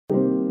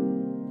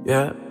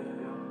yeah.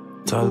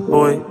 Tarl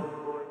Boii,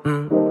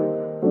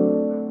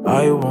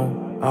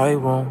 I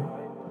won't,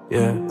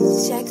 yeah.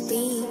 Chek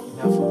Beatz.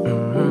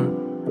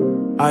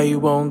 I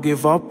won't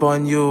give up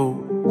on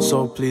you,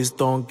 so please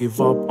don't give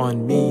up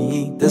on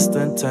me.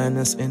 Distant turn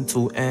us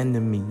into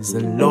enemies,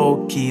 and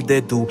low-key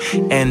they do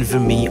envy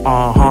me,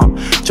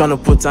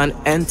 Tryna put an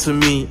end to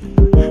me.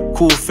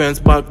 Cool friends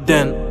back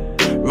then.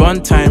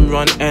 Run time,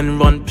 run and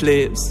run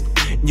place.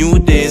 New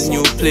days,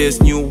 new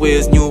place, new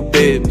ways, new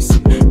babes.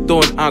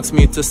 Don't ask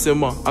me to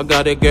simmer, I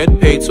gotta get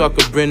paid so I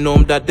could bring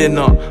home that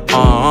dinner.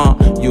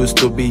 Used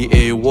to be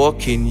a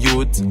walking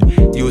youth,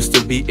 used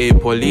to be a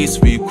police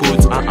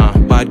recruit.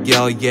 Bad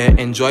girl, yeah,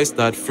 enjoys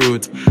that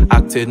fruit.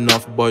 Acted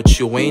enough, but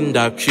you ain't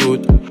that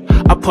cute.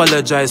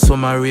 Apologize for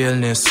my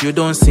realness, you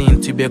don't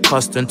seem to be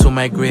accustomed to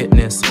my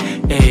greatness.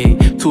 Hey,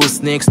 2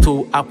 snakes,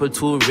 2 apple,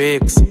 2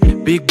 rakes.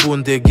 Big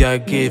bunde girl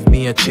gave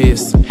me a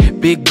chase.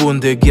 Big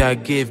bunde girl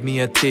gave me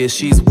a taste.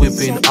 She's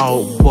whipping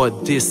out,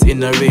 but this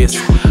in a race.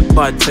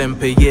 Bad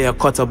temper, yeah,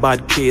 caught a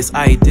bad case.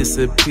 I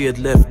disappeared,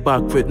 left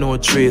back with no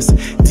trace.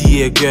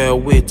 Dear girl,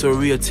 with a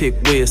real thick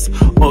waist.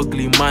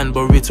 Ugly man,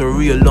 but with a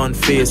real on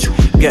face.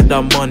 Get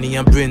that money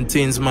and bring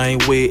things my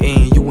way.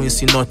 You ain't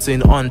see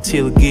nothing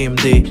until game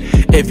day.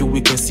 Every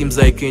weekend seems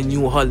like a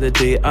new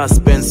holiday. I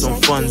spent some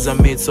funds, I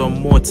made some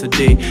more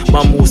today.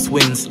 My moves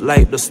wins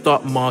like the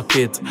stock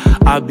market.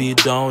 I'll be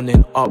down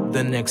and up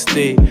the next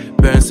day.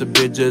 Burn some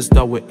bridges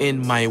that were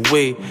in my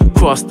way.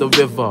 Crossed the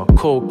river,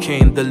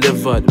 cocaine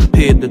delivered.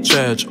 Paid the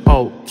church,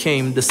 out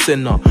came the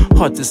sinner.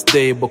 Hottest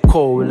day, but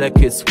cold like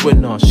it's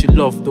winter. She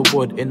loved the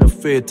wood, ain't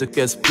afraid to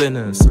get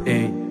splinters.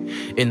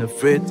 Ain't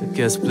afraid to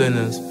get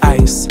splinters.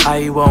 Ice,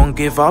 I won't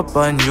give up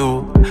on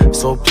you,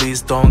 so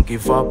please don't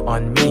give up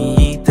on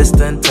me.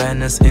 Distant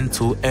turn us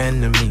into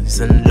enemies,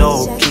 and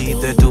low-key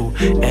they do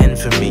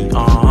envy me.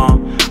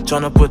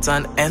 Tryna put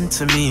an end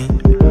to me.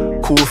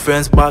 Cool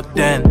friends back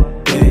then,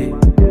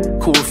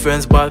 cool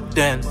friends back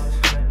then.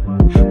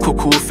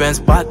 Cool friends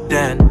back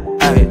then.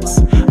 Ice,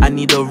 I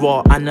need a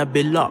raw and a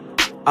bill up.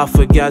 I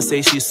forget,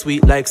 say she's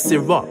sweet like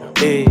syrup.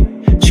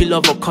 She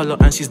love her color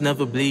and she's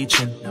never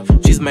bleaching.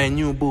 She's my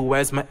new boo,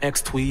 where's my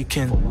ex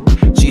tweaking?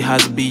 She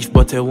has beef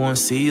but it won't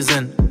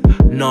season.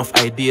 Enough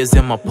ideas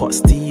in my pot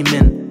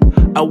steaming.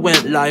 I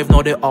went live,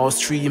 now they all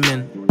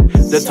streaming.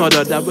 They thought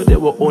of that but they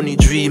were only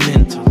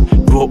dreaming.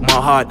 Broke my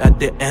heart at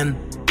the end.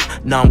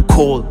 Now I'm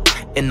cold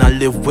and I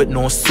live with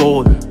no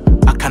soul.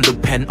 I can't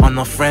depend on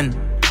a friend.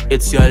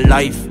 It's your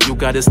life, you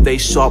gotta stay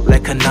sharp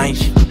like a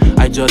knife.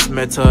 I just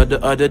met her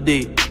the other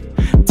day.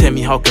 Tell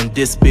me, how can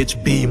this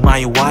bitch be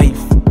my wife?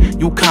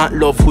 You can't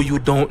love who you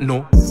don't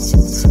know.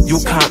 You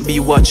can't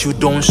be what you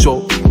don't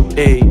show.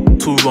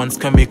 2 runs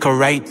can make her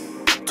right.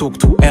 Took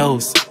 2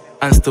 L's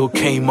and still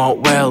came out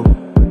well.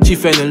 She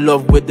fell in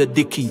love with the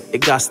dicky,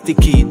 it got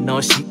sticky.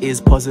 Now she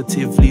is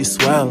positively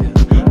swell.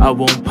 I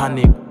won't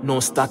panic, no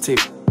static.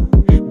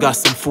 Got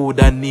some food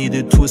I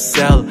needed to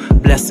sell.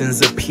 Blessings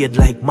appeared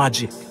like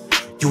magic.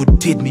 You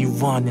did me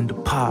wrong in the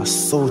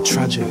past, so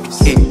tragic.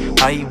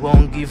 I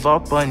won't give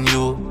up on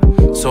you,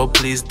 so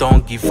please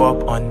don't give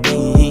up on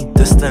me.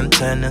 Distant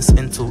turn us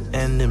into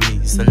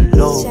enemies, and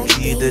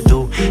low-key they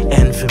do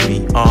envy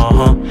me.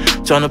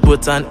 Tryna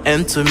put an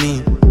end to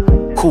me.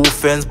 Cool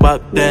friends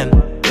back then,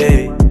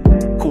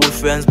 cool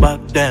friends back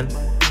then.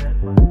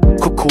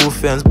 Cool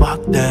friends back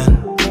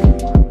then.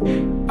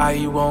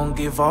 I won't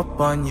give up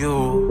on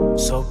you,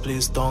 so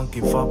please don't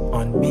give up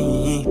on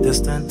me.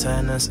 Distant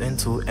turn us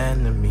into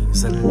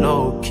enemies, and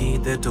low-key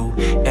they do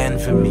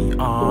envy me.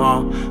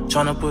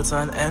 Tryna put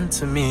an end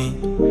to me.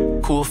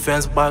 Cool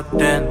friends back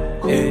then,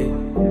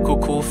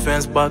 cool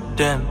friends back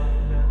then.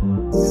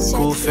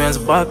 Cool friends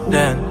back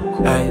then,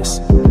 guys.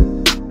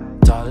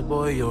 Tarl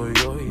Boii, yo,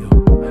 yo, yo.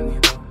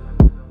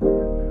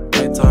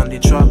 Right on the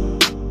track.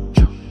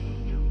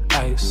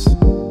 Ice.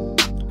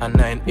 A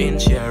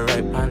 9-inch, yeah,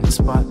 right on the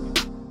spot.